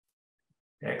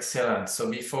Excellent. So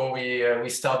before we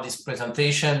start this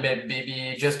presentation,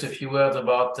 maybe just a few words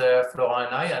about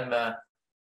Florent and I. I'm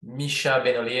Misha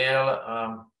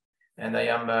Benoliel, and I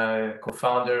am a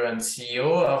co-founder and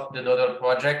CEO of the Nodle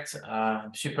project.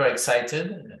 I'm super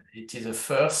excited. It is a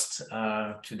first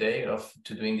today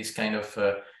to doing this kind of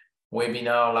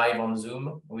webinar live on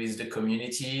Zoom with the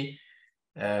community.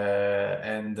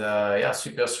 Yeah,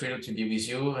 super thrilled to be with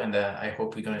you, and I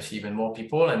hope we're going to see even more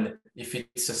people. And if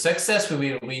it's a success,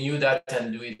 we will renew that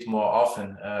and do it more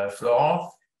often. Florent,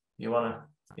 you want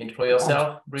to intro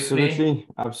yourself briefly?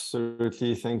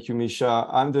 Absolutely. Thank you, Misha.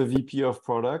 I'm the VP of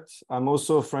product. I'm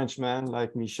also a Frenchman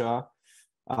like Misha.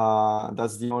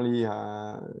 That's the only,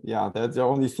 that's the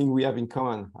only thing we have in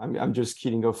common. I'm just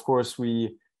kidding. Of course,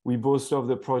 we both love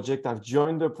the project. I've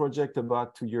joined the project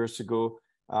about 2 years ago.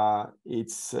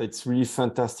 It's really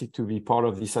fantastic to be part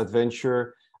of this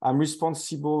adventure. I'm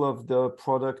responsible of the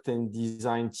product and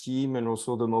design team and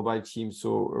also the mobile team.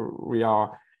 So we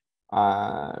are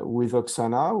with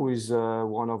Oksana, who is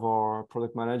one of our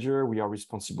product manager. We are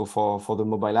responsible for the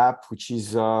mobile app, which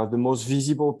is the most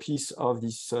visible piece of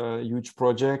this huge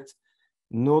project.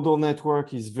 Nodle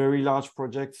network is very large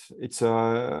project.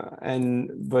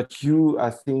 But you, I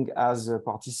think, as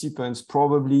participants,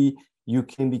 probably you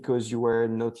came because you were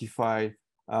notified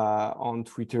on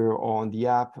Twitter or on the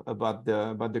app about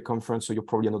the conference, so you're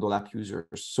probably a Nodle app user.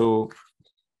 So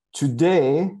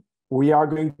today we are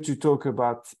going to talk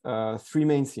about three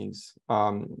main things.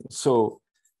 So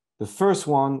the first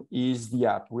one is the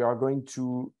app. We are going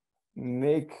to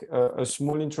make a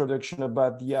small introduction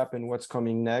about the app and what's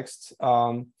coming next.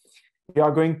 We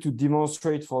are going to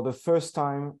demonstrate for the first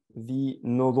time the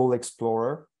Nodle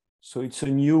Explorer. So it's a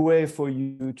new way for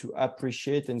you to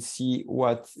appreciate and see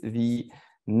what the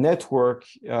network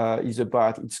is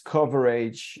about, its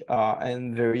coverage,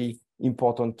 and very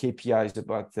important KPIs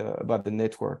about the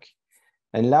network.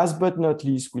 And last but not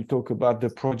least, we'll talk about the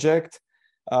project.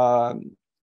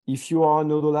 If you are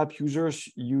Nodle app users,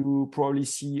 you probably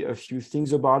see a few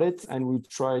things about it, and we'll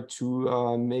try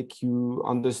to make you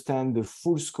understand the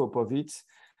full scope of it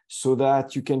so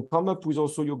that you can come up with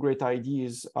also your great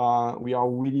ideas. We are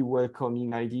really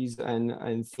welcoming ideas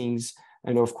and things.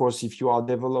 And of course, if you are a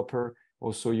developer,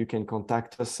 also you can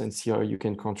contact us and see how you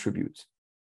can contribute.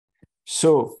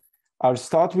 So I'll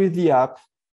start with the app.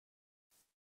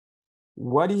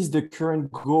 What is the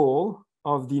current goal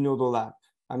of the Nodle app?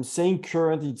 I'm saying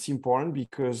current, it's important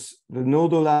because the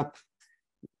Nodle app,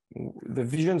 the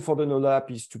vision for the Nodle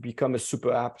app is to become a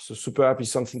super app. So super app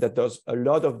is something that does a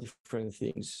lot of different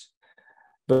things.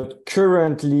 But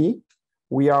currently,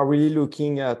 we are really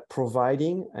looking at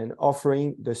providing and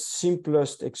offering the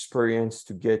simplest experience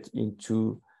to get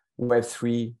into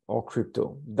Web3 or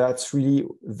crypto. That's really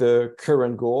the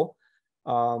current goal.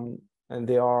 And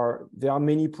there are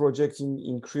many projects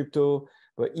in crypto,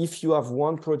 but if you have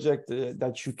one project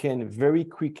that you can very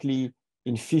quickly,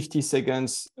 in 50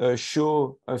 seconds,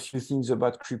 show a few things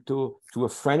about crypto to a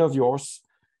friend of yours,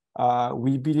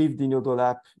 we believe the Nodle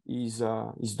app is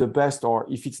the best, or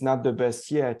if it's not the best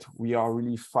yet, we are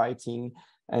really fighting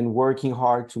and working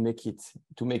hard to make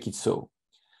it so.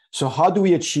 So how do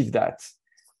we achieve that?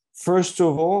 First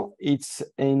of all, it's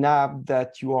an app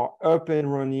that you are up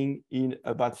and running in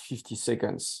about 50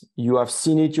 seconds. You have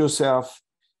seen it yourself.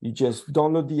 You just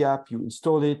download the app, you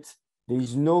install it. There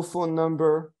is no phone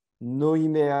number, no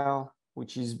email,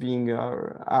 which is being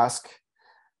asked.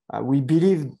 We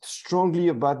believe strongly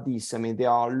about this. I mean, there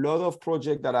are a lot of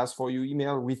projects that ask for your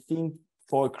email. We think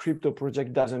for a crypto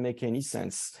project doesn't make any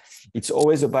sense. It's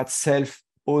always about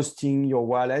self-hosting your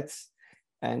wallet.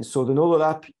 And so the Nodle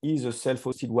app is a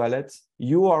self-hosted wallet.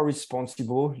 You are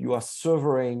responsible, you are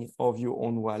sovereign of your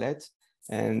own wallet.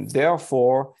 And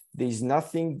therefore, there's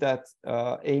nothing that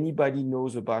anybody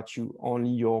knows about you, only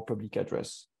your public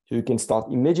address. So you can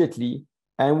start immediately.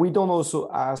 And we don't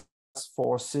also ask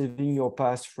for saving your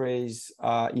passphrase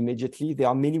immediately. There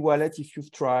are many wallets if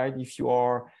you've tried, if you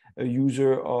are a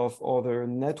user of other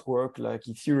network like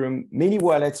Ethereum. Many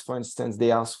wallets, for instance,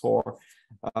 they ask for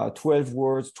 12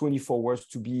 words, 24 words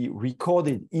to be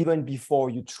recorded even before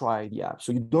you try the app.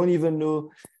 So you don't even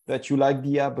know that you like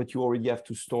the app, but you already have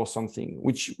to store something,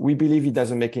 which we believe it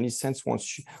doesn't make any sense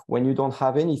when you don't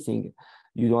have anything.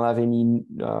 You don't have any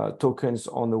tokens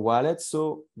on the wallet.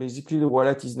 So basically the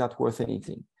wallet is not worth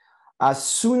anything. As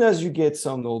soon as you get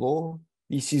some Nodle,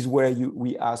 this is where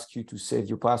we ask you to save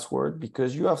your password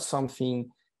because you have something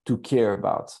to care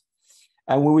about.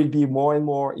 And we will be more and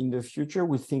more in the future.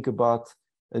 We think about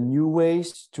new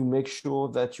ways to make sure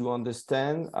that you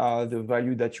understand the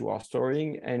value that you are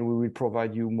storing, and we will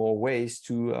provide you more ways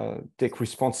to take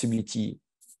responsibility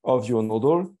of your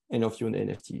Nodle and of your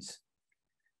NFTs.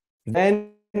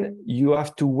 Then you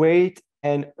have to wait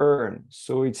and earn.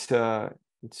 So it's a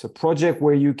project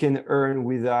where you can earn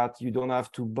without, you don't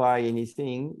have to buy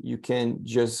anything. You can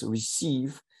just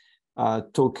receive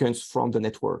tokens from the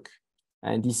network.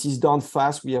 And this is done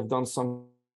fast. We have done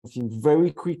something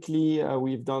very quickly.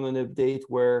 We've done an update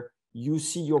where you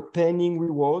see your pending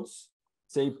rewards,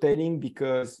 say pending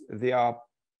because they are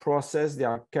processed, they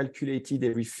are calculated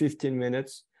every 15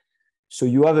 minutes. So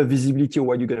you have a visibility of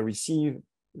what you're going to receive.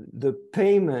 The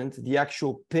payment, the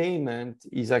actual payment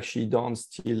is actually done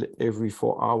still every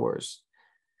 4 hours.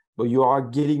 But you are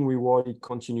getting rewarded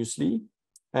continuously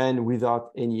and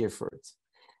without any effort.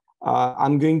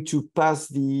 I'm going to pass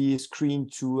the screen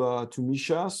to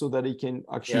Misha so that he can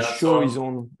actually show his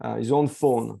own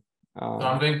phone. So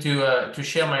I'm going to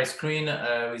share my screen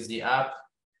with the app,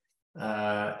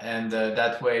 and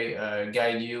that way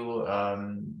guide you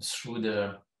through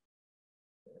the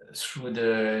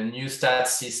new stats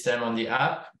system on the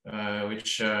app,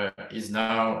 which is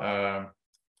now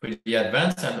pretty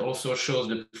advanced, and also shows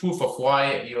the proof of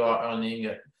why you are earning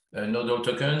Nodle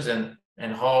tokens and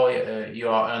how you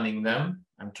are earning them.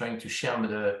 I'm trying to share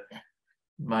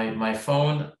my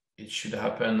phone. It should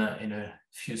happen in a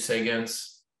few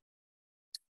seconds.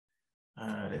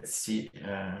 Let's see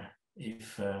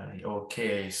if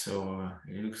okay. So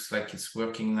it looks like it's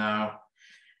working now.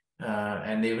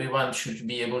 And everyone should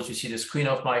be able to see the screen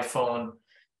of my phone.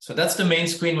 So that's the main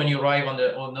screen when you arrive on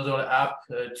the Nodle app.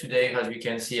 Today, as you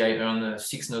can see, I earn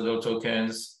 6 Nodle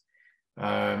tokens.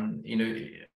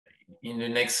 In the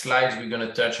next slides, we're going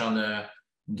to touch on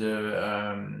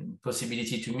the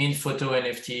possibility to mint photo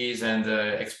NFTs and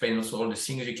explain also all the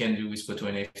things you can do with photo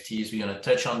NFTs. We're going to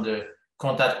touch on the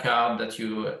contact card that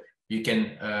you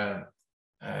can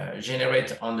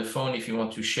generate on the phone if you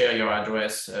want to share your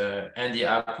address and the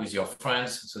app with your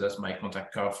friends. So that's my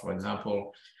contact card, for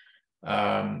example.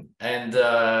 Let's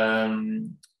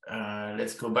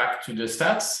go back to the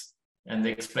stats and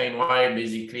explain why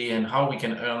basically and how we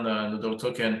can earn a Nodle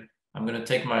token. I'm going to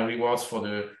take my rewards for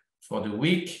the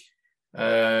week.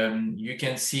 You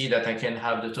can see that I can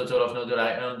have the total of Nodle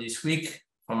I earned this week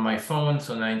from my phone,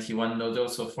 so 91 Nodle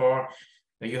so far.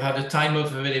 You have the time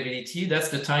of availability. That's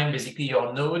the time basically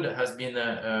your node has been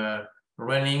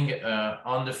running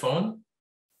on the phone,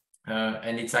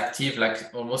 and it's active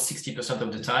like almost 60%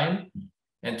 of the time.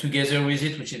 And together with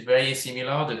it, which is very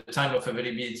similar, the time of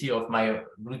availability of my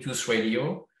Bluetooth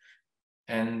radio.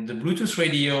 And the Bluetooth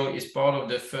radio is part of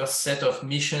the first set of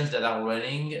missions that are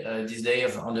running these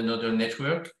days on the Nodle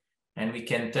network. And we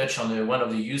can touch on one of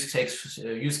the use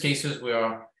cases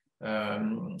where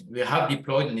we have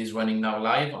deployed and is running now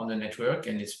live on the network,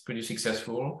 and it's pretty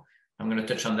successful. I'm going to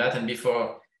touch on that. And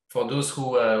for those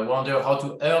who wonder how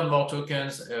to earn more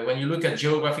tokens, when you look at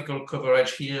geographical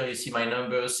coverage here, you see my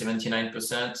numbers,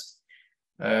 79%.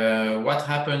 What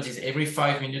happens is every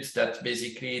 5 minutes that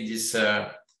basically this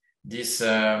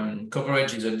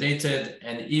coverage is updated.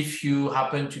 And if you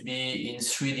happen to be in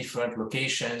 3 different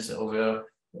locations over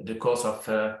the course of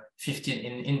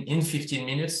 15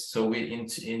 minutes, so within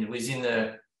 3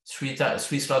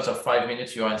 slots of 5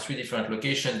 minutes, you are in 3 different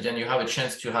locations, then you have a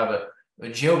chance to have a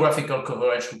geographical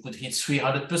coverage who could hit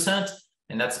 300%,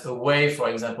 and that's a way, for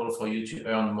example, for you to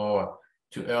earn more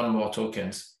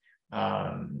tokens.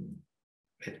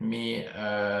 Let me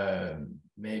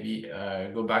maybe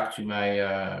go back to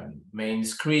my main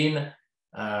screen.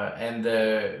 And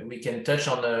we can touch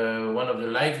on one of the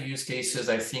live use cases,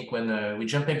 I think, when we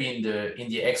jump maybe in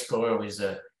the Explorer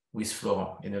with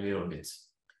Florent in a little bit.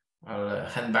 I'll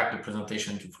hand back the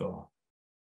presentation to Florent.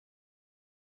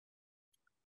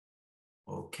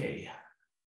 Okay.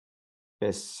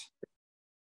 Yes.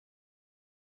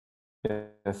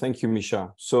 Thank you,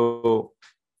 Misha. So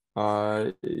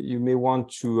you may want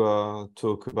to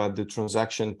talk about the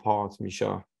transaction part,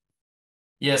 Misha.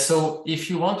 Yeah, so if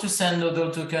you want to send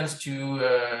Nodle tokens to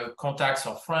contacts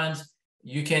or friends,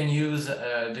 you can use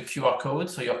the QR code.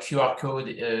 So your QR code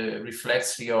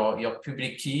reflects your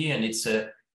public key, and it's the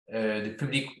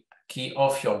public key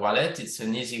of your wallet. It's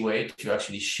an easy way to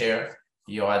actually share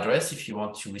your address if you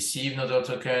want to receive Nodle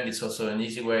token. It's also an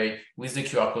easy way with the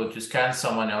QR code to scan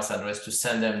someone else's address to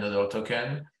send them Nodle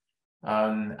token.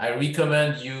 I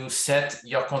recommend you set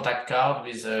your contact card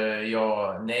with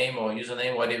your name or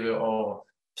username, whatever, or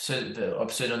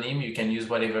pseudonym. You can use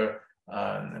whatever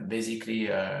basically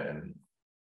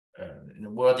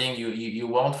wording you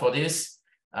want for this.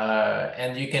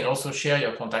 And you can also share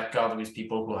your contact card with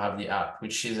people who have the app,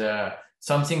 which is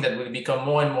something that will become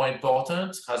more and more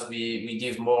important as we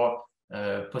give more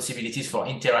possibilities for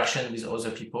interaction with other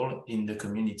people in the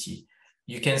community.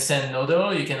 You can send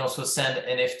Nodle. You can also send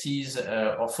NFTs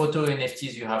or photo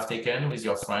NFTs you have taken with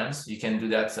your friends. You can do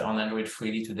that on Android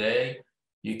freely today.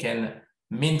 You can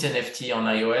mint NFT on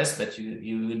iOS, but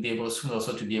you will be able soon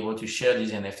also to be able to share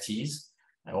these NFTs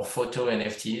or photo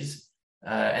NFTs.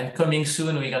 And coming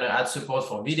soon, we're going to add support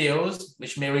for videos,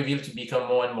 which may reveal to become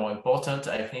more and more important.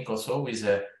 I think also with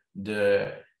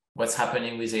what's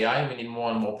happening with AI, we need more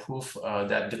and more proof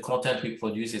that the content we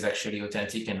produce is actually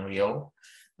authentic and real.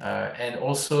 And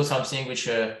also something which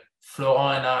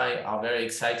Florent and I are very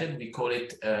excited. We call it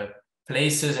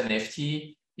Places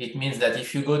NFT. It means that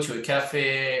if you go to a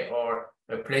cafe or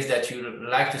a place that you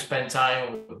like to spend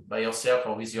time by yourself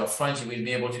or with your friends, you will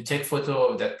be able to take photo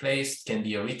of that place. It can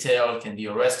be a retail, it can be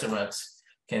a restaurant,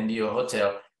 can be a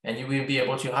hotel, and you will be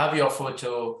able to have your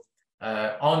photo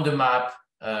on the map,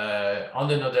 on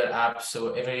the Nodle app,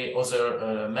 so every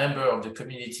other member of the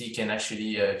community can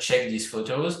actually check these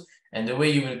photos. And the way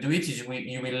you will do it is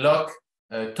you will lock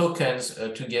tokens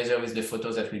together with the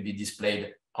photos that will be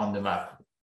displayed on the map.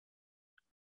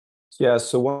 Yeah,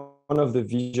 so one of the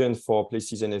visions for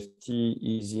Places NFT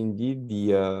is indeed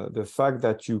the fact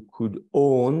that you could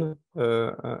own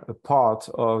a part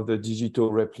of the digital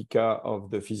replica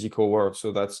of the physical world.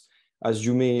 So that's, as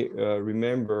you may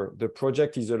remember, the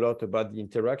project is a lot about the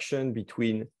interaction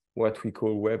between what we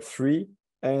call Web3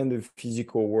 and the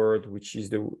physical world, which is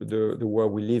the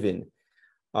world we live in.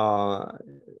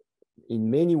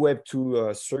 In many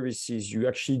Web2 services, you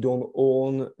actually don't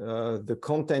own the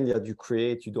content that you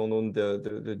create. You don't own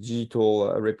the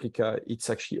digital replica.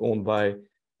 It's actually owned by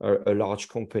a large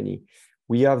company.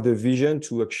 We have the vision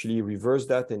to actually reverse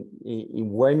that. And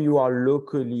when you are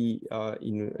locally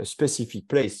in a specific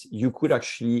place, you could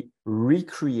actually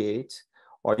recreate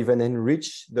or even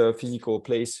enrich the physical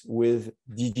place with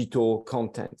digital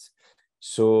content.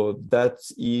 So that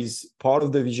is part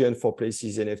of the vision for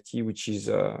Places NFT, which is,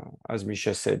 as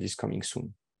Misha said, is coming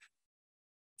soon.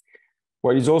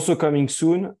 What is also coming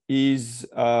soon is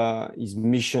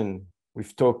mission.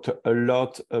 We've talked a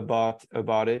lot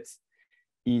about it.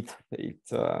 It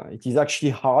is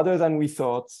actually harder than we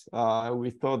thought.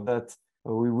 We thought that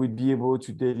we would be able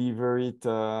to deliver it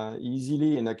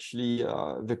easily, and actually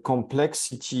the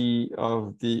complexity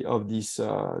of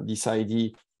this idea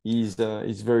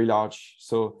is very large.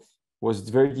 So it was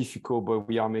very difficult, but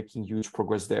we are making huge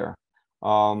progress there.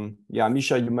 Yeah,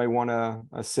 Misha, you might want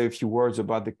to say a few words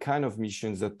about the kind of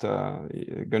missions that are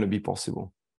going to be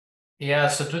possible. Yeah,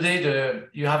 so today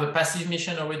you have a passive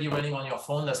mission already running on your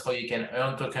phone. That's how you can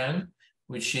earn token,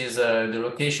 which is the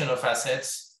location of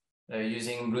assets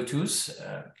using Bluetooth.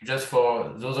 Just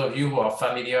for those of you who are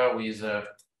familiar with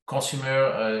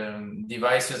consumer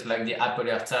devices like the Apple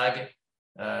AirTag,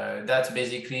 that's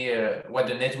basically what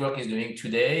the network is doing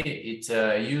today. It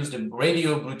uses the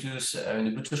radio Bluetooth,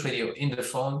 the Bluetooth radio in the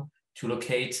phone to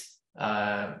locate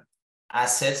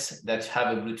assets that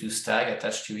have a Bluetooth tag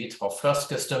attached to it. Our first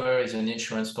customer is an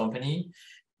insurance company.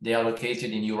 They are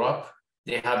located in Europe.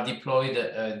 They have deployed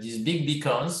these big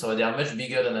beacons, so they are much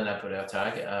bigger than an Apple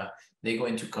AirTag. They go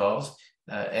into cars,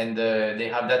 and they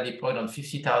have that deployed on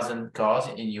 50,000 cars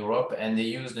in Europe, and they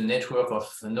use the network of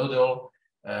Nodle.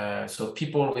 So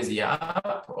people with the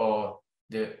app or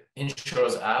the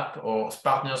insurer's app or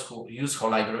partners who use our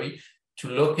library to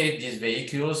locate these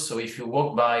vehicles. So if you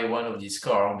walk by one of these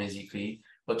cars, basically,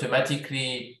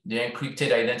 automatically the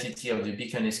encrypted identity of the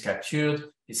beacon is captured,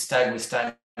 it's tagged with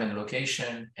time and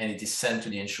location, and it is sent to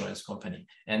the insurance company.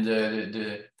 And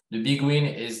the big win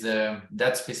is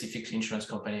that specific insurance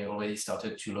company already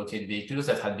started to locate vehicles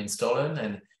that had been stolen,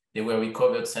 and they were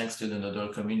recovered thanks to the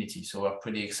Nodle community. So we're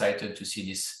pretty excited to see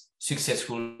this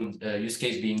successful use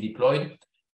case being deployed.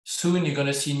 Soon, you're going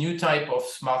to see new type of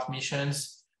smart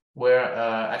missions where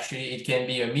actually it can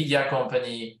be a media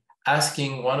company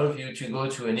asking one of you to go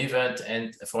to an event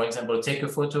and, for example, take a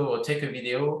photo or take a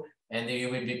video, and you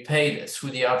will be paid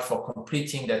through the app for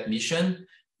completing that mission.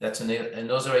 That's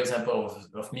another example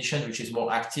of mission which is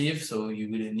more active. So you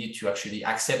will need to actually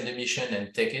accept the mission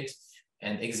and take it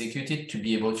and execute it to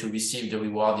be able to receive the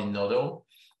reward in Nodle.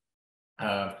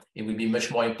 It will be much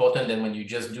more important than when you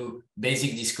just do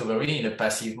basic discovery in a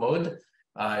passive mode.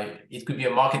 It could be a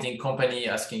marketing company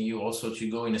asking you also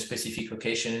to go in a specific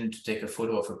location to take a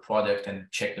photo of a product and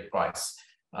check the price.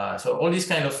 So all these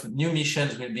kind of new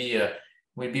missions will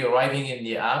be arriving in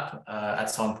the app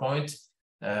at some point.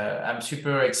 I'm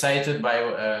super excited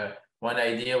by one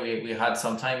idea we had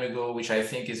some time ago, which I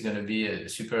think is going to be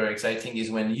super exciting,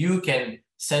 is when you can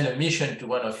send a mission to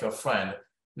one of your friends,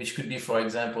 which could be, for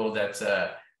example, that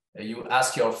you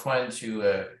ask your friend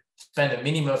to spend a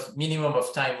minimum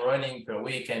of time running per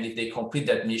week, and if they complete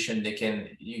that mission, they can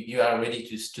you are ready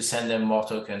to send them more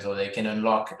tokens, or they can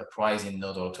unlock a prize in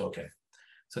Nodle token.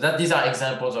 So that these are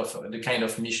examples of the kind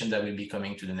of mission that will be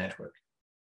coming to the network.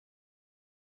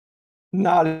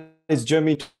 Now let's jump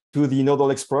into the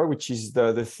Nodle Explorer, which is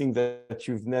the thing that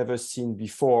you've never seen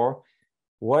before.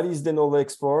 What is the Nodle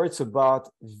Explorer? It's about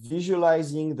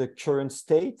visualizing the current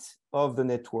state of the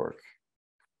network.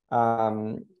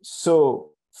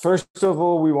 So first of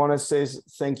all, we want to say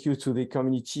thank you to the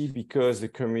community, because the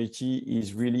community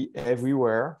is really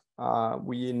everywhere.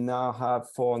 We now have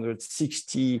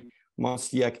 460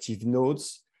 monthly active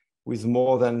nodes with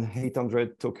more than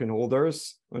 800 token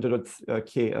holders,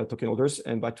 100K token holders,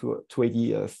 and about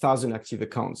 20,000 active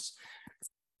accounts.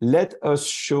 Let us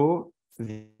show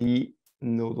the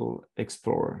Nodle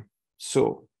Explorer.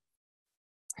 So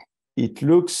it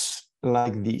looks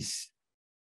like this.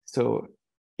 So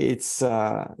it's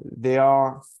there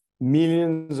are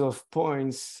millions of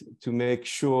points to make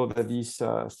sure that these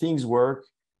things work.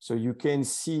 So you can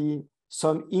see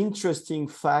some interesting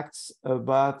facts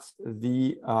about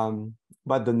the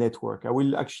network. I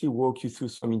will actually walk you through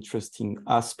some interesting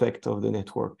aspect of the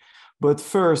network. But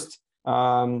first,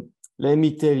 let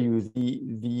me tell you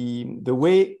the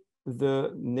way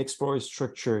the Explorer is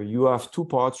structured. You have two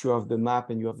parts. You have the map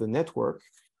and you have the network.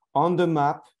 On the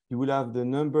map, you will have the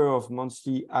number of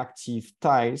monthly active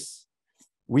tiles.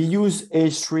 We use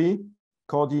H3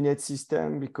 coordinate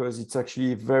system because it's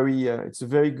actually it's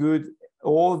very good.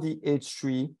 All the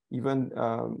H3, even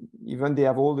they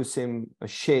have all the same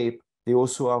shape, they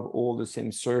also have all the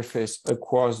same surface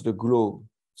across the globe.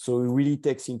 So it really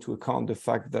takes into account the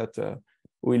fact that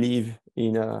we live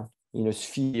in a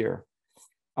sphere.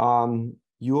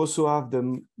 You also have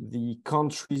the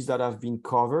countries that have been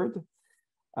covered.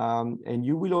 And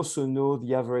you will also know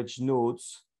the average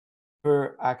nodes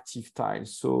per active tile.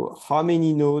 So how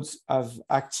many nodes have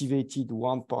activated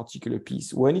one particular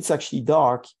piece? When it's actually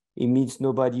dark, it means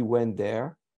nobody went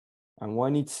there. And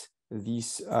when it's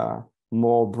this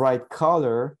more bright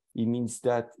color, it means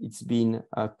that it's been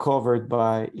covered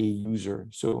by a user.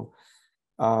 So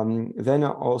then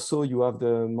also you have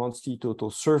the monthly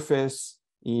total surface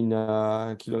in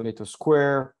kilometer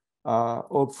square.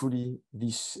 Hopefully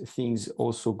these things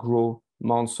also grow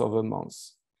month over month.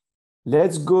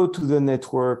 Let's go to the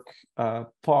network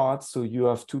part. So you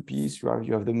have two pieces.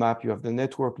 You have the map, you have the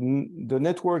network. The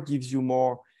network gives you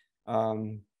more,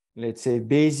 let's say,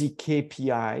 basic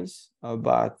KPIs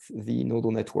about the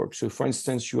nodal network. So for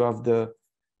instance, you have the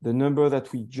number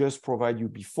that we just provided you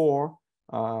before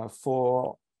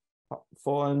for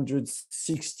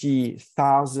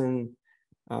 460,000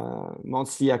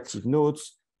 monthly active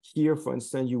nodes. Here, for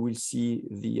instance, you will see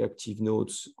the active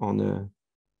nodes on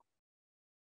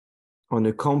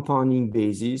a compounding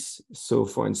basis. So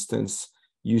for instance,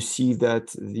 you see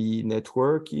that the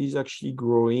network is actually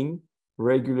growing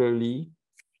regularly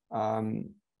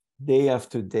day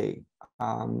after day.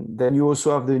 Then you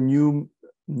also have the new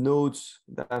nodes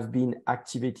that have been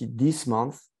activated this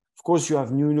month. Of course, you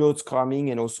have new nodes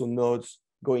coming and also nodes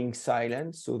going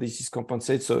silent. So this is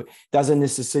compensated. So it doesn't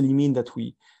necessarily mean that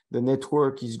the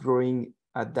network is growing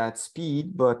at that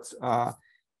speed, but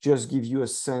just give you a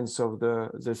sense of the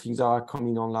things that are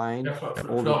coming online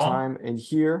all the time. And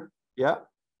here,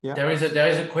 there is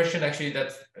a question actually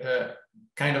that's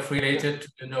kind of related to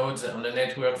the nodes on the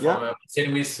network from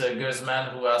Louis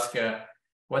Guzman, who asked,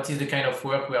 what is the kind of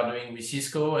work we are doing with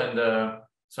Cisco? And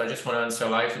so I just want to answer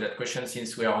live to that question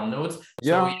since we are on nodes.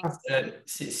 So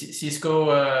Cisco,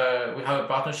 we have a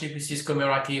partnership with Cisco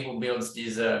Meraki, who builds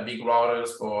these big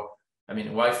routers for,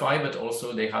 Wi-Fi, but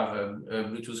also they have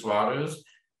Bluetooth routers.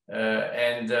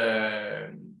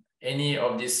 Any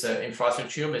of this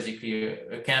infrastructure, basically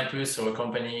a campus or a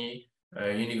company,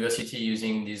 university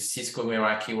using these Cisco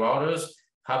Meraki routers,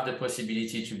 have the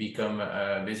possibility to become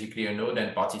basically a node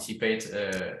and participate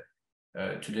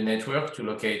to the network to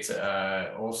locate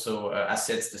also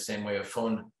assets the same way a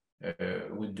phone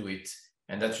would do it.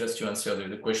 And that's just to answer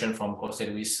the question from Jose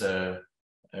Luis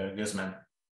Guzman.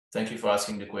 Thank you for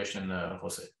asking the question,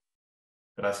 Jose.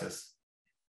 Gracias.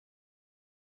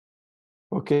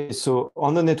 Okay, so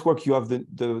on the network, you have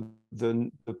the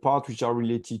part which are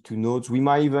related to nodes. We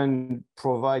might even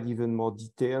provide even more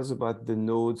details about the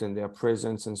nodes and their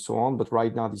presence and so on. But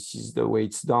right now, this is the way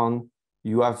it's done.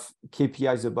 You have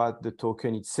KPIs about the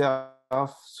token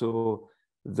itself. So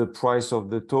the price of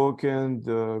the token,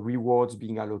 the rewards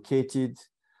being allocated,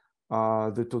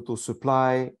 the total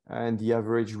supply, and the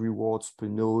average rewards per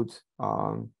node.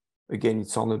 Again,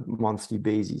 it's on a monthly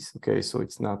basis. Okay, so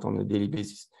it's not on a daily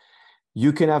basis.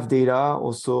 You can have data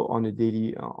also on a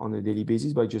daily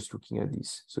basis by just looking at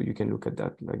this. So you can look at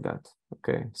that like that.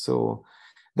 Okay. So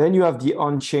then you have the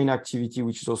on-chain activity,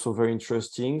 which is also very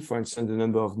interesting. For instance, the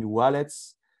number of new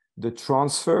wallets, the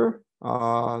transfer,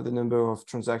 the number of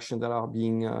transactions that are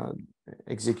being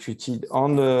executed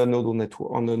on the Nodle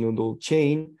network, on the Nodle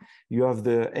chain. You have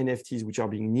the NFTs which are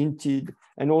being minted,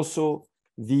 and also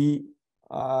the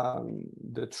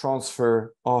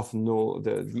transfer of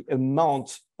the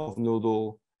amount of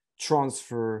Nodle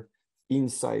transfer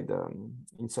inside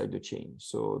the chain.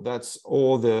 So that's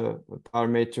all the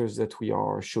parameters that we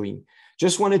are showing.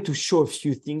 Just wanted to show a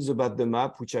few things about the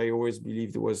map, which I always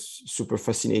believed was super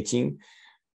fascinating.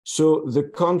 So the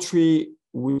country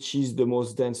which is the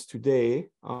most dense today,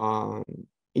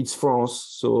 it's France.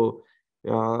 So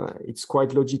it's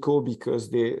quite logical because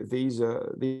there is a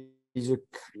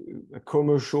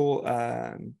commercial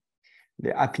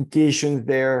the applications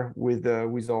there with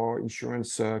our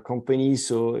insurance company.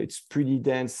 So it's pretty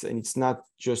dense, and it's not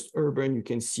just urban. You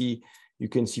can see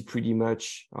pretty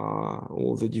much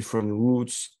all the different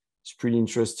routes. It's pretty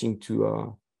interesting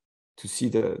to see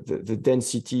the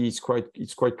density. It's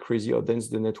quite crazy how dense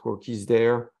the network is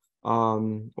there.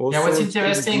 Also, yeah, what's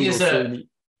interesting is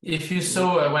if you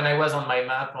saw when I was on my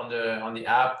map on the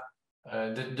app,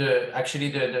 actually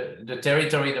the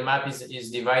territory, the map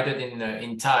is divided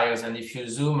in tiles, and if you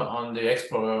zoom on the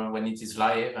Explorer when it is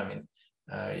live, I mean,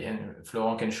 and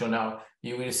Florent can show now,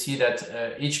 you will see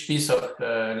that each piece of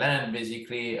land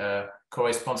basically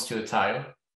corresponds to a tile.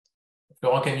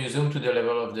 Florent, can you zoom to the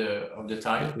level of the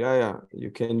tile? Yeah,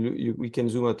 you can. We can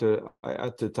zoom at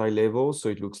the tile level, so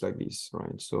it looks like this,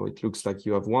 right? So it looks like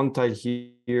you have one tile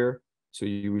here. So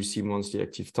you will see monthly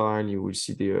active tile. You will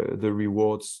see the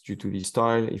rewards due to this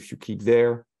tile. If you click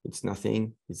there, it's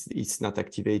nothing. It's not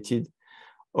activated.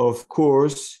 Of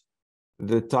course,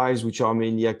 the tiles which are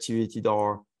mainly activated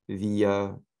are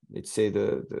the let's say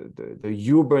the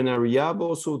urban area, but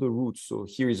also the routes. So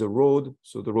here is a road.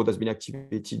 So the road has been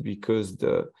activated because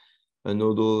a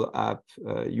Nodle app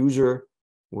user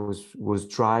was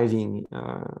driving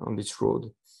on this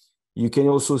road. You can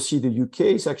also see the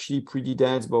UK is actually pretty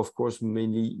dense, but of course,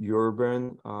 mainly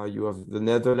urban. You have the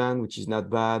Netherlands, which is not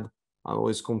bad. I'm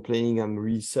always complaining. I'm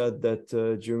really sad that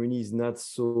Germany is not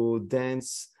so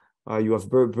dense. You have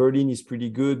Berlin is pretty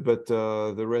good, but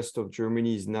the rest of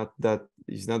Germany is not that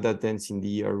dense in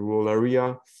the rural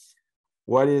area.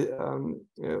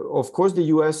 Of course, the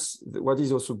US. What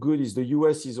is also good is the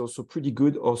US is also pretty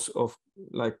good. Also,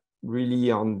 like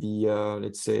really on the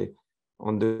let's say,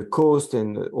 on the coast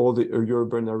and all the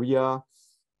urban area.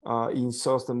 In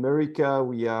South America,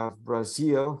 we have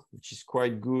Brazil, which is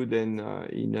quite good, and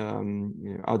in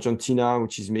Argentina,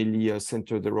 which is mainly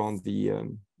centered around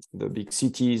the big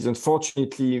cities.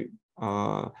 Unfortunately,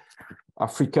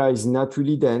 Africa is not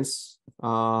really dense.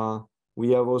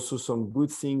 We have also some good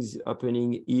things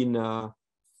happening in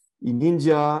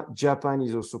India. Japan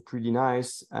is also pretty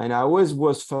nice. And I always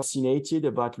was fascinated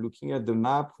about looking at the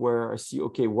map where I see,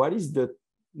 okay, what is the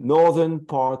northern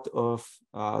part of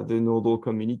the Nodle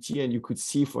community? And you could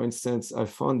see, for instance, I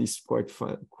found this quite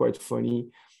funny.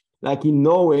 Like in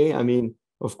Norway, I mean,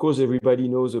 of course, everybody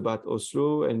knows about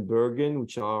Oslo and Bergen,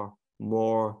 which are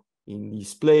more in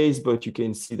this place, but you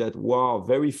can see that, wow,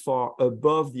 very far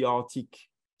above the Arctic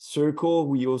Circle,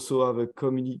 we also have a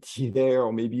community there,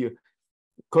 or maybe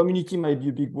community might be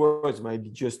a big word, it might be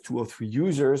just 2 or 3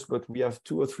 users, but we have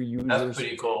 2 or 3 users. That's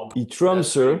pretty cool. In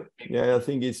Tromsø, yeah, I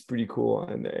think it's pretty cool.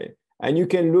 And you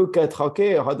can look at,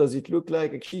 okay, how does it look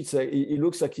like? Actually, it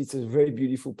looks like it's a very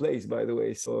beautiful place, by the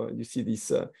way. So you see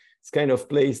this kind of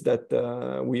place that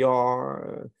we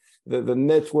are, the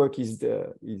network is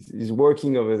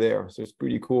working over there. So it's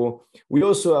pretty cool. We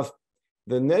also have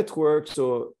the network.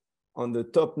 So on the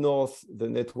top north, the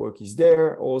network is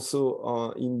there.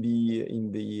 Also in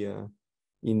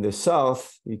the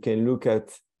south, you can look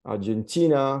at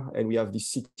Argentina, and we have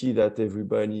this city that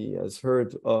everybody has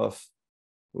heard of,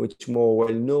 which more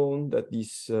well known, that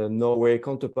this Norway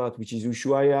counterpart, which is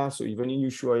Ushuaia. So even in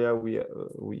Ushuaia,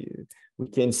 we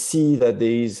can see that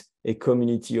there is a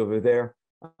community over there.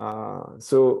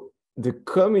 So the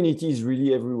community is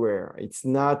really everywhere. It's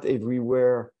not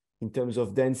everywhere in terms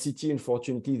of density.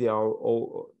 Unfortunately, there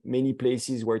are many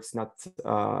places where it's not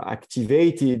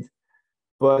activated,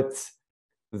 but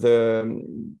the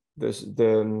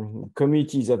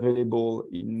community is available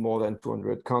in more than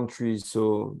 200 countries.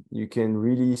 So you can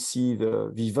really see the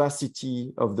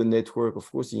vivacity of the network.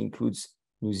 Of course, it includes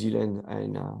New Zealand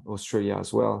and Australia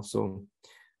as well. So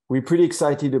we're pretty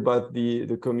excited about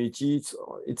the community.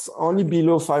 It's only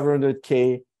below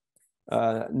 500K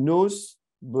nodes.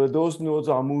 but those nodes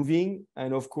are moving.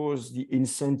 And of course, the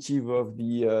incentive of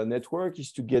the network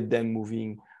is to get them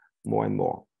moving more and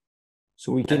more.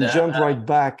 So we can jump right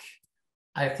back.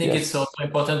 I think it's also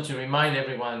important to remind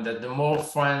everyone that the more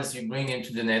friends you bring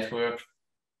into the network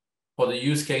for the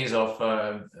use case of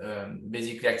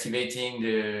basically activating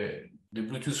the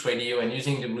Bluetooth radio and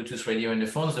using the Bluetooth radio in the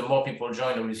phones, the more people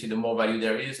join, obviously, the more value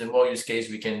there is, the more use case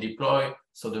we can deploy.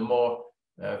 So the more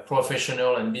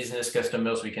professional and business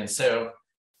customers we can serve.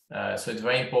 So it's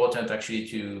very important actually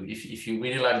to, if you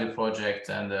really like the project,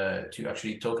 and to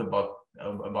actually talk about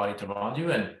it around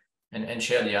you and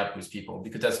share the app with people,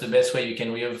 because that's the best way you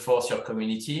can reinforce your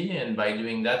community. And by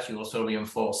doing that, you also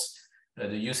reinforce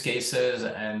the use cases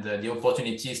and the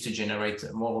opportunities to generate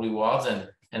more rewards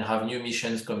and have new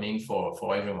missions coming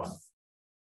for everyone.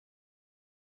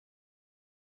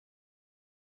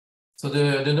 So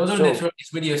the Nodle network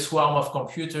is really a swarm of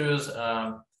computers.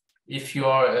 If you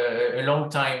are a long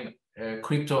time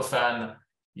crypto fan,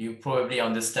 you probably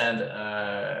understand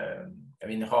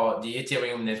how the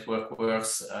Ethereum network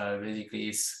works. Basically,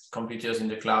 it's computers in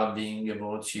the cloud being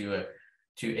able to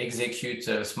execute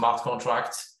smart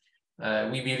contracts.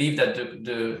 We believe that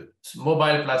the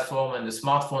mobile platform and the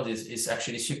smartphone is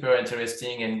actually super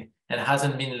interesting and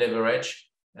hasn't been leveraged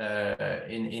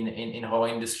in our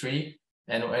industry.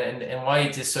 And why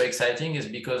it is so exciting is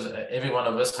because every one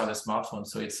of us have a smartphone.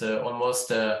 So it's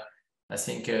almost, I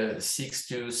think, 6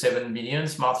 to 7 billion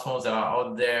smartphones that are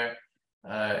out there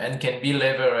and can be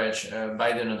leveraged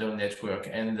by the Nodle network.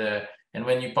 And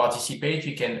when you participate,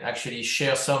 you can actually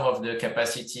share some of the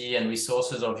capacity and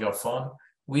resources of your phone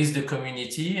with the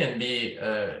community and be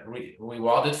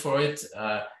rewarded for it,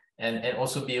 and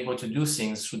also be able to do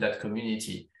things through that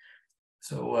community.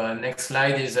 So next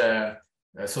slide is,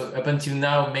 so up until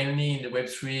now, mainly in the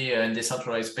Web3 and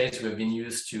decentralized space, we've been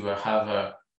used to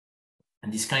have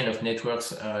these kind of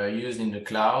networks used in the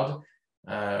cloud.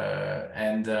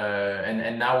 And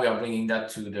now we are bringing that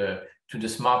to the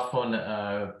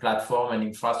smartphone platform and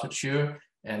infrastructure.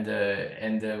 And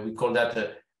we call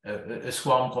that a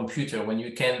swarm computer, when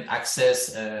you can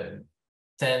access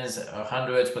tens,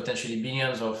 hundreds, potentially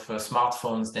billions of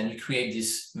smartphones. Then you create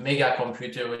this mega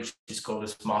computer, which is called a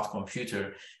smart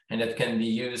computer, and that can be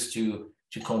used to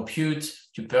compute,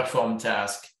 to perform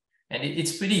tasks. And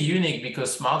it's pretty unique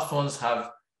because smartphones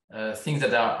have things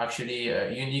that are actually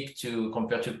unique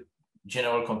compared to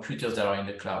general computers that are in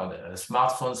the cloud.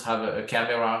 Smartphones have a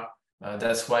camera.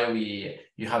 That's why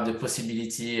you have the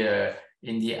possibility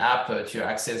in the app to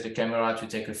access the camera to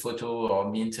take a photo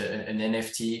or mint an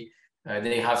NFT.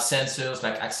 They have sensors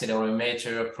like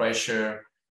accelerometer, pressure,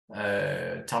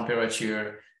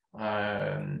 temperature,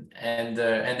 and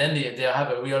then they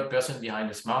have a real person behind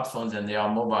the smartphones, and they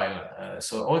are mobile.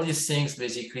 So all these things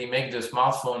basically make the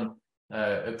smartphone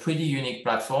a pretty unique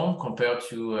platform compared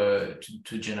to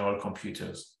general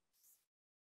computers.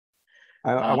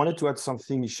 I wanted to add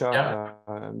something, Misha,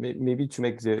 maybe to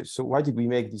make so why did we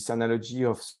make this analogy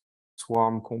of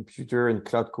swarm computer and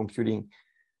cloud computing?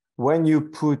 When you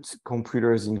put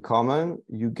computers in common,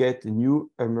 you get new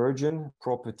emergent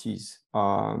properties.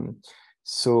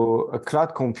 So a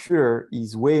cloud computer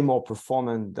is way more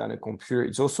performant than a computer.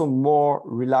 It's also more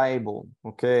reliable,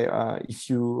 okay? If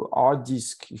your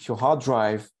hard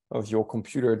drive of your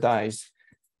computer dies,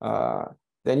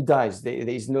 then it dies. There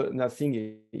is nothing.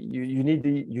 You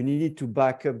need it to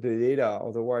back up the data,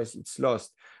 otherwise it's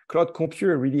lost. Cloud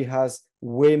computer really has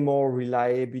way more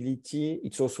reliability.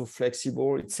 It's also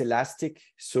flexible. It's elastic.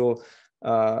 So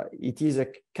it is a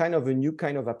new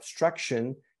kind of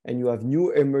abstraction, and you have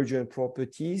new emergent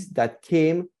properties that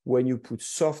came when you put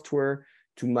software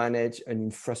to manage an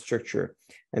infrastructure.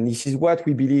 And this is what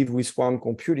we believe with swarm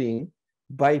computing.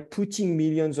 By putting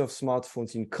millions of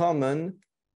smartphones in common,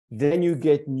 then you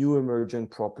get new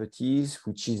emergent properties,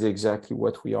 which is exactly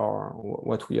what we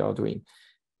are doing.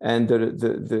 And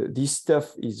this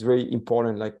stuff is very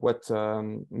important, like what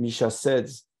Misha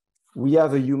says. We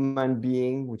have a human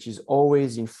being which is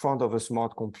always in front of a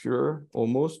smart computer,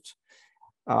 almost.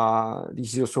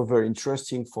 This is also very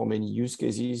interesting for many use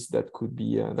cases that could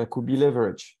be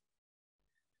leveraged.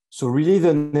 So really,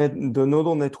 the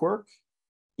Nodle network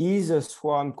is a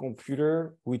swarm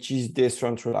computer which is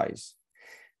decentralized.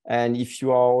 And if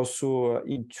you are also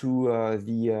into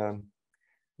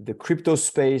the crypto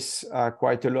space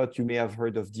quite a lot, you may have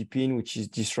heard of DePIN, which is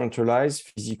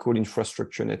decentralized physical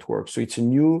infrastructure network. So it's a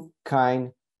new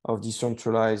kind of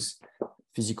decentralized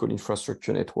physical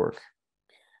infrastructure network.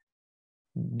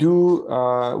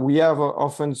 We have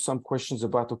often some questions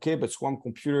about, okay, but swarm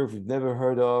computer we've never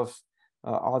heard of.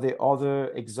 Are there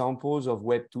other examples of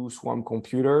Web2 swarm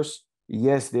computers?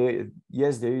 Yes, there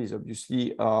is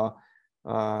obviously.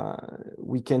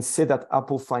 We can say that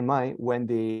Apple Find My when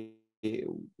the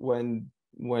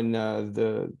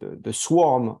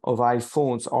swarm of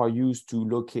iPhones are used to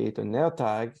locate an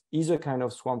AirTag is a kind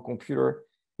of swarm computer.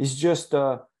 It's just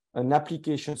an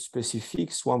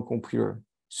application-specific swarm computer.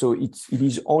 So it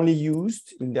is only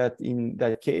used in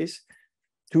that case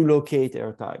to locate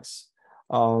AirTags.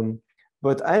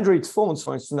 But Android phones,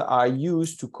 for instance, are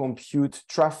used to compute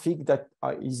traffic that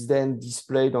is then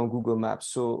displayed on Google Maps.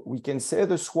 So we can say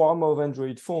the swarm of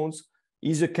Android phones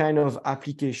is a kind of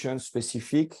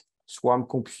application-specific swarm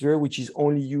computer, which is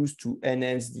only used to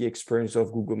enhance the experience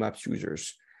of Google Maps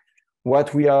users.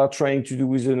 What we are trying to do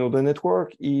with the Nodle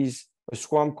network is a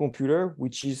swarm computer,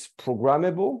 which is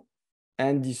programmable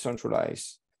and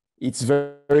decentralized. It's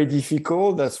very, very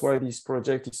difficult. That's why this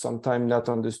project is sometimes not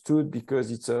understood, because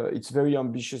it's very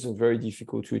ambitious and very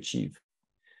difficult to achieve.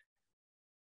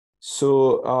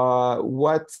 So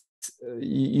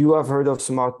you have heard of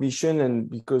Smart Mission, and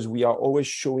because we are always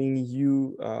showing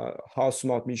you how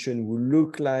Smart Mission will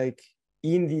look like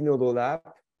in the Nodle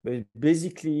app, but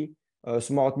basically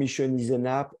Smart Mission is an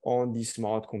app on the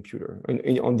smart computer,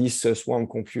 on this swarm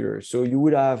computer. So you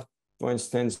would have, for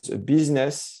instance, a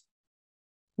business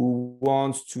who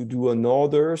wants to do an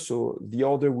order. So the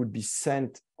order would be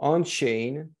sent on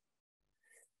chain.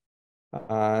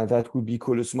 That would be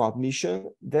called a smart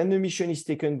mission. Then the mission is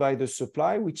taken by the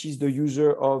supply, which is the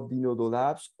user of the Nodle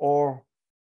apps, or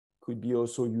could be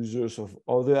also users of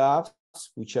other apps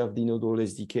which have the Nodle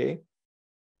SDK.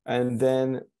 And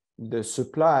then the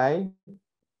supply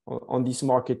on this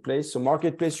marketplace. So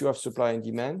marketplace, you have supply and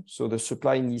demand. So the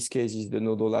supply in this case is the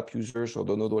Nodle app users or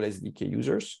the Nodle SDK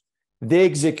users. They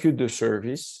execute the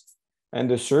service, and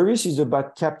the service is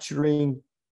about capturing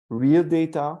real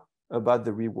data about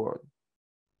the reward.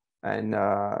 And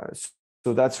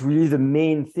so that's really the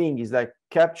main thing, is like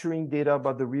capturing data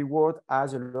about the reward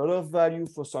has a lot of value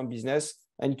for some business,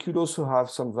 and it could also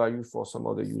have some value for some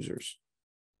other users.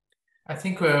 I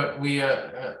think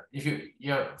Florent, if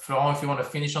you want to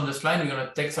finish on the slide, we're going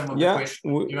to take some of the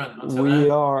questions here and answer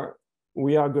them.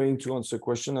 We are going to answer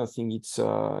question. I think it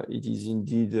is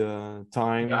indeed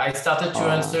time. Yeah, I started to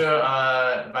answer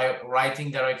by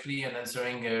writing directly and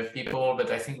answering people,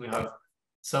 but I think we have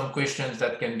some questions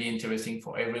that can be interesting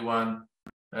for everyone.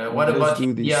 What about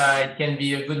India? It can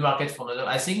be a good market for Nodle.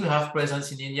 I think we have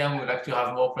presence in India. We would like to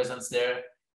have more presence there.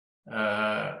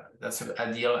 That's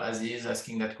Adil Aziz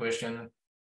asking that question.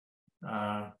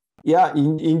 Yeah,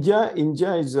 in India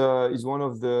is one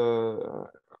of the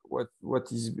what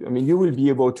is, I mean, you will be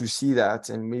able to see that,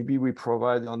 and maybe we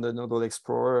provide on the Nodle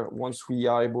Explorer, once we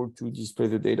are able to display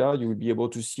the data, you will be able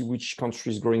to see which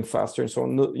country is growing faster. And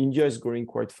so India is growing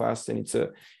quite fast, and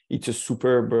it's a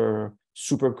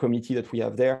superb committee that we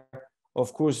have there.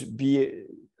 Of course,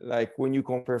 like when you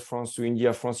compare France to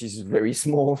India, France is very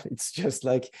small. It's just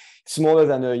like smaller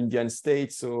than an Indian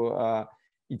state. So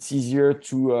it's easier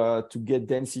to get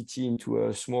density into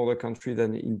a smaller country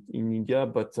than in India.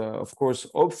 But of course,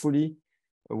 hopefully,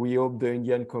 we hope the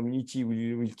Indian community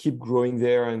will keep growing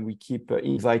there, and we keep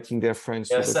inviting their friends.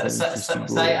 Yes,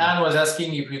 Sayan was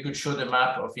asking if we could show the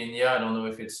map of India. I don't know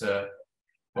if it's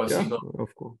possible.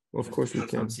 Yeah, of course we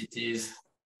can. Some cities.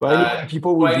 But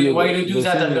people will while you do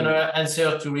that, I'm going to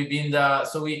answer to Ribinda.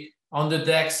 So on the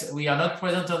DEX, we are not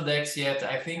present on DEX yet.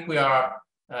 I think we are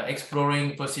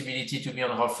exploring possibility to be on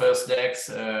our first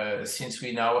DEX since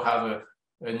we now have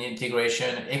an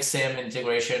integration, XM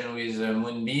integration with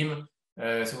Moonbeam.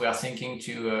 So we are thinking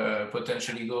to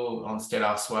potentially go on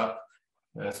Stellar Swap.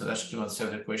 So that should answer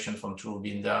the question from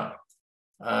Rubinda.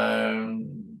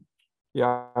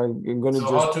 Yeah, I'm going to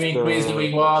how to increase the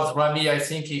rewards, Rami? I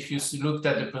think if you looked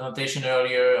at the presentation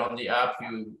earlier on the app,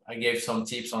 I gave some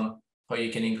tips on how you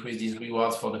can increase these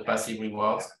rewards for the passive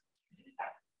rewards.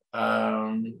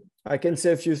 I can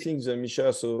say a few things,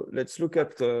 Misha. So let's look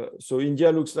at, so India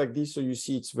looks like this. So you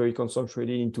see it's very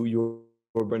concentrated into your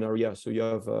urban area. So you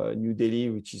have New Delhi,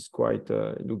 which is quite,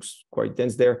 looks quite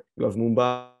dense there. You have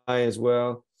Mumbai as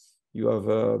well. You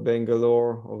have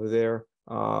Bangalore over there.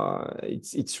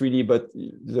 It's really, but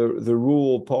the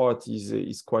rural part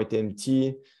is quite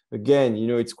empty. Again, you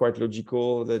know, it's quite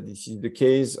logical that this is the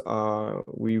case.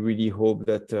 We really hope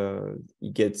that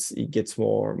it gets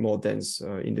more dense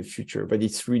in the future, but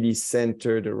it's really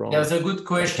centered around. There's a good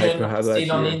question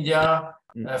still on India,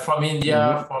 from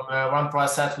India, from Ram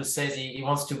Prasad, who says he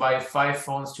wants to buy 5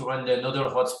 phones to run the Nodle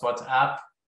Hotspot app.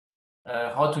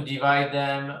 How to divide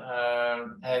them,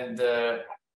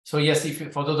 so yes,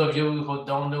 for those of you who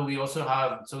don't know, we also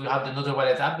have, so we have the Nodle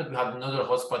Wallet app, but we have the Nodle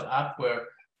Hotspot app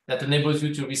that enables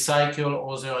you to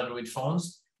recycle other Android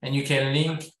phones. and you can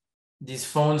link these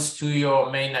phones to your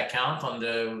main account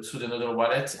through the Nodle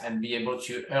wallet and be able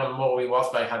to earn more rewards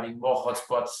by having more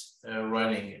hotspots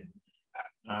running.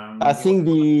 I think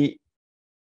the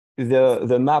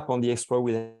map on the Explorer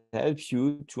will help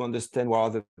you to understand what are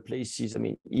the places. I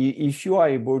mean, if you are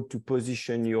able to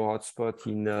position your hotspot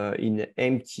in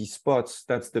empty spots,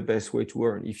 that's the best way to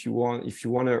earn. If you want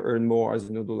to earn more as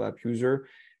a Nodle app user,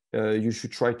 you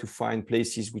should try to find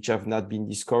places which have not been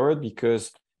discovered,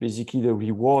 because basically the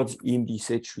rewards in this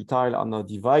H3 tile are not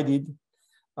divided.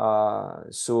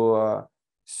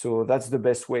 So that's the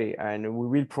best way, and we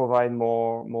will provide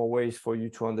more ways for you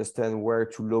to understand where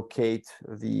to locate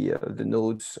the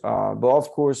nodes. But of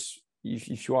course,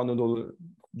 if you are Nodle,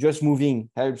 just moving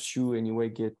helps you anyway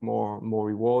get more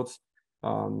rewards.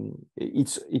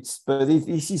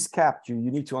 This is capped. You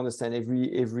need to understand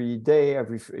every day,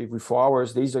 every 4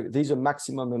 hours. There's a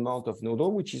maximum amount of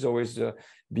Nodle, which is always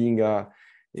being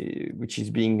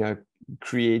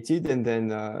created and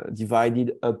then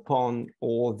divided upon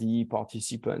all the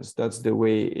participants. That's the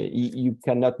way. You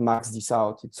cannot max this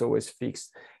out. It's always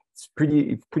fixed. It's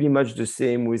pretty much the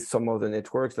same with some of the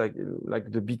networks, like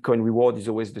the Bitcoin reward is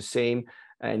always the same,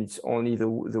 and it's only the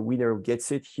winner who gets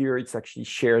it. Here it's actually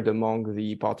shared among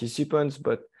the participants,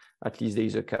 but at least there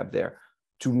is a cap there.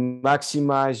 To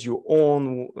maximize your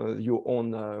own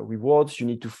rewards, you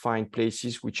need to find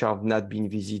places which have not been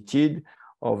visited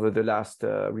over the last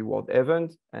reward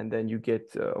event, and then you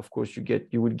get, of course,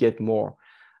 you will get more.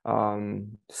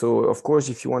 So of course,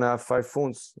 if you want to have 5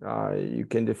 phones, you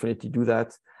can definitely do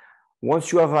that.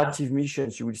 Once you have active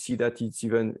missions, you will see that it's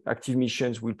even active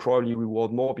missions will probably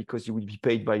reward more, because you will be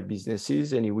paid by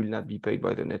businesses and it will not be paid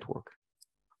by the network.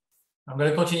 I'm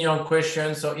going to continue on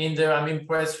questions. So Inder, I'm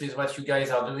impressed with what you guys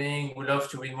are doing. We'd love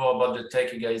to read more about the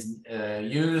tech you guys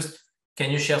used. Can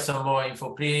you share some more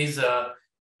info, please?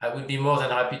 I would be more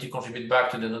than happy to contribute back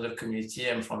to the Nodle community.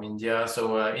 I'm from India. So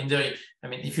Inder, I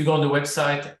mean, if you go on the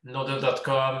website,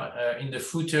 nodle.com, in the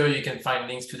footer, you can find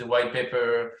links to the white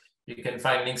paper. You can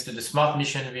find links to the Smart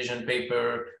Mission Vision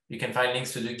paper. You can find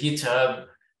links to the GitHub.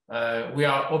 We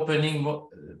are opening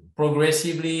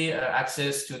progressively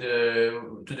access to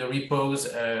the repos,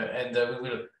 and we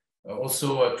will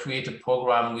also create a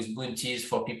program with bounties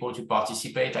for people to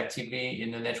participate actively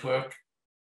in the network.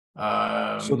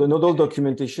 So the Nodle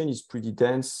documentation is pretty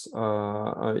dense.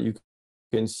 You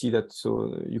can see that.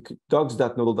 So you can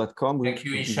docs.nodle.com. Thank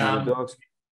you, Isham. Docs,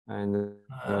 and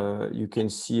you can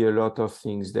see a lot of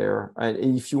things there. And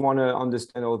if you want to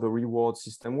understand how the reward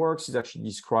system works, it's actually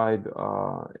described.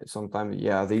 Sometimes,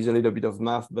 yeah, there is a little bit of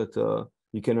math, but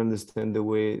you can understand the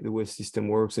way system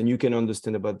works, and you can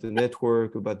understand about the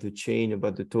network, about the chain,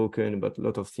 about the token, about a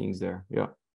lot of things there. Yeah.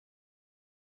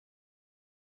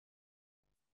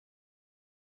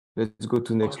 Let's go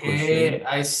to next question.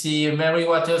 I see Mary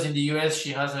Waters in the US.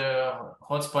 She has a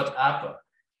hotspot app,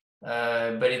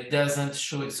 but it doesn't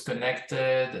show it's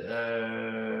connected.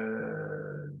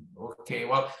 Okay,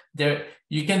 well,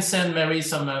 you can send Mary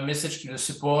some message to the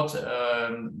support.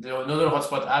 The Nodle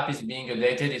hotspot app is being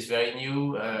updated. It's very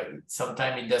new.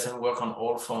 Sometimes it doesn't work on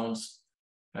all phones.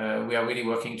 We are really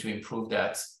working to improve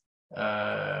that.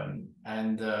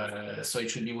 So it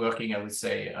should be working, I would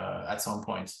say, at some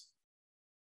point.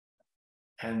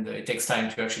 And it takes time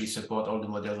to actually support all the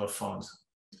models of phones.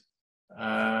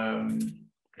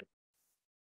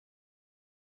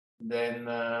 Then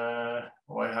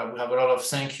we have a lot of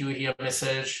thank you here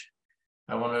message.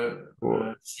 I want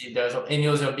to see if there's any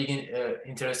other big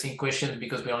interesting questions,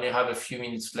 because we only have a few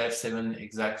minutes left, 7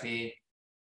 exactly.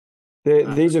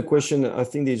 There's a question. I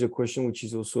think there's a question which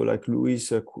is also like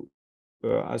Louis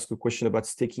asked a question about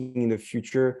staking in the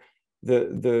future.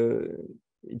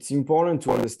 It's important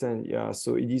to understand, yeah,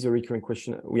 so it is a recurring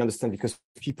question. We understand, because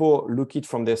people look it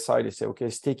from their side. They say,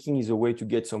 okay, staking is a way to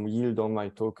get some yield on my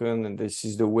token, and this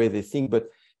is the way they think.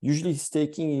 But usually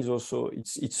staking is also,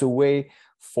 it's a way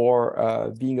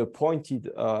for being appointed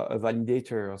a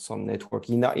validator on some network.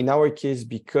 In our case,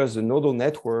 because the Nodle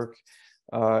network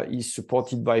is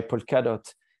supported by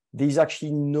Polkadot, there's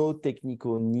actually no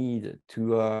technical need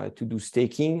to do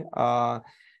staking.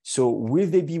 So will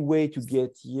there be a way to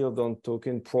get yield on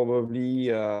token? Probably.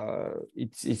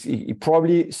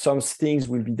 Probably some things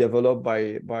will be developed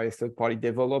by third-party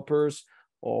developers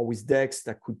or with DEX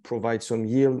that could provide some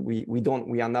yield. We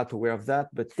are not aware of that,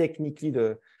 but technically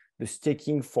the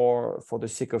staking for the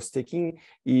sake of staking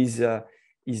is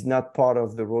not part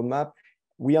of the roadmap.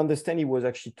 We understand it was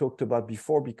actually talked about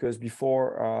before, because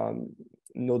before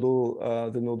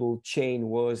Nodle, the Nodle chain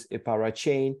was a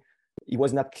parachain. It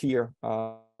was not clear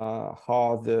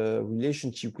how the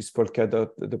relationship with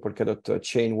Polkadot, the Polkadot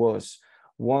chain was.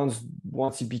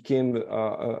 once it became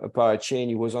a parachain,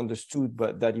 it was understood,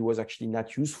 but that it was actually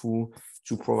not useful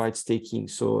to provide staking.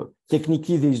 So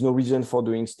technically, there is no reason for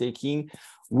doing staking.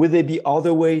 Would there be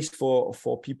other ways for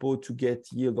people to get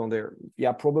yield on their?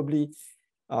 Yeah, probably.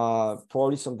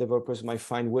 Probably some developers might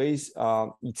find ways.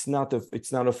 It's not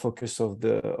a focus of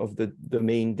the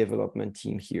main development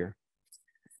team here.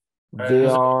 They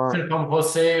are from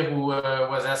Jose, who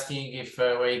was asking if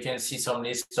where you can see some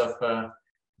list of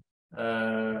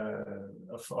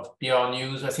PR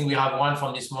news. I think we have one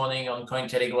from this morning on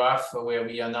Cointelegraph where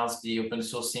we announced the open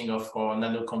sourcing of our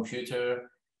Nano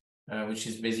computer, which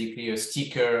is basically a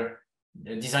sticker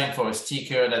designed for a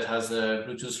sticker that has a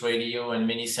Bluetooth radio and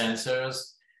many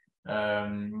sensors.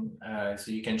 So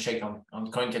you can check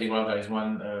on Cointelegraph. There is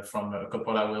one from a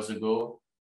couple hours ago.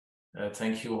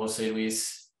 Thank you, Jose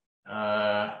Luis.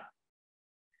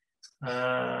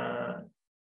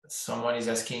 Someone is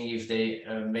asking if they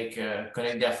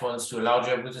connect their phones to a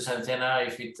larger Bluetooth antenna.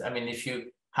 If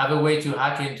you have a way to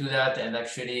hack into that and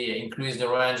actually increase the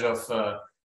range of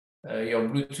your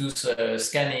Bluetooth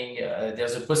scanning,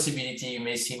 there's a possibility you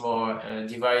may see more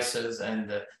devices,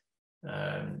 and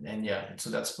yeah, so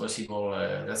that's possible.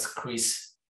 That's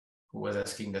Chris who was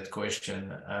asking that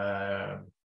question.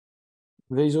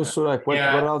 There is also like what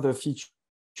are the features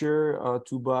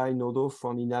to buy Nodle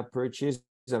from in-app purchase?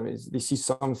 I mean, this is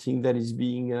something that is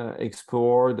being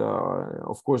explored,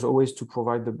 of course, always to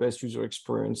provide the best user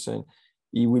experience, and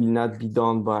it will not be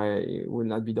done by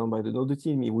the Nodle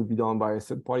team. It will be done by a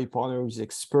third-party partner who is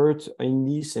expert in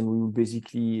this, and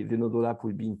the Nodle app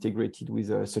will be integrated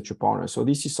with such a partner. So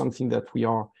this is something that we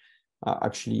are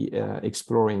actually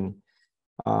exploring.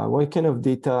 What kind of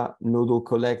data Nodle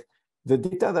collect? The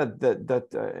data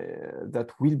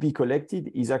that will be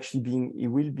collected is actually it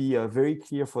will be very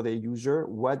clear for the user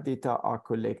what data are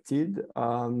collected,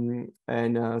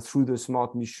 and through the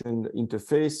Smart Mission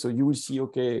interface. So you will see,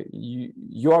 okay,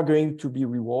 you are going to be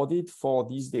rewarded for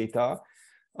this data,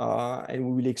 and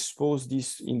we will expose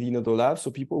this in the Nodle lab. So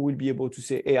people will be able to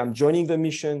say, hey, I'm joining the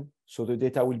mission, so the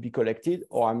data will be collected,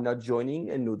 or I'm not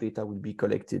joining and no data will be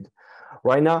collected.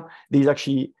 Right now, there's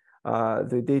actually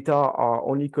the data are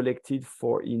only collected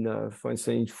for instance,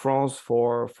 in France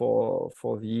for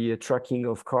the tracking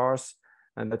of cars,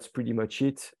 and that's pretty much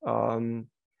it.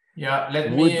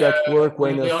 Yeah, would that work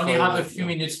when we only have a few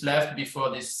minutes left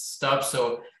before this stops,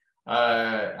 so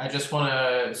I just want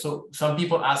to. So some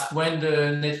people ask when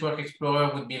the Network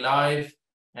Explorer would be live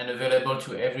and available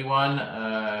to everyone.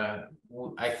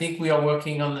 I think we are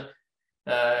working on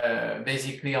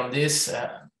basically on this.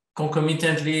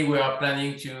 Concomitantly, we are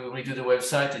planning to redo the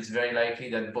website. It's very likely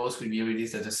that both will be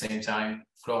released at the same time.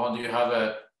 Florent, do you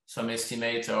have some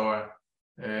estimate or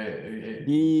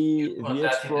the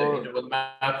Explorer in the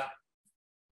roadmap?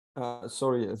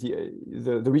 Sorry,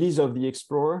 the release of the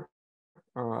Explorer.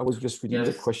 I was just reading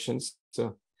the questions.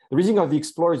 So the releasing of the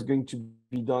Explorer is going to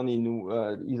be done in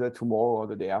either tomorrow or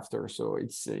the day after. So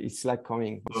it's like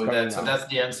coming. So that's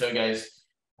the answer, guys.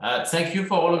 Thank you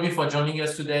for all of you for joining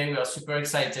us today. We are super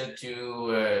excited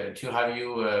to have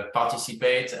you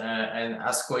participate and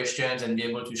ask questions and be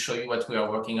able to show you what we are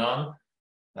working on.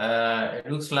 It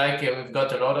looks like we've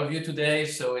got a lot of you today,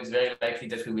 so it's very likely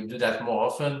that we will do that more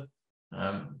often.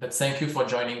 But thank you for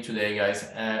joining today, guys.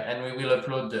 And we will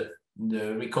upload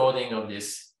the recording of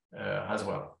this as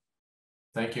well.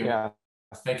 Thank you. Yeah.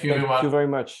 Thank you, everyone. Thank you very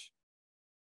much.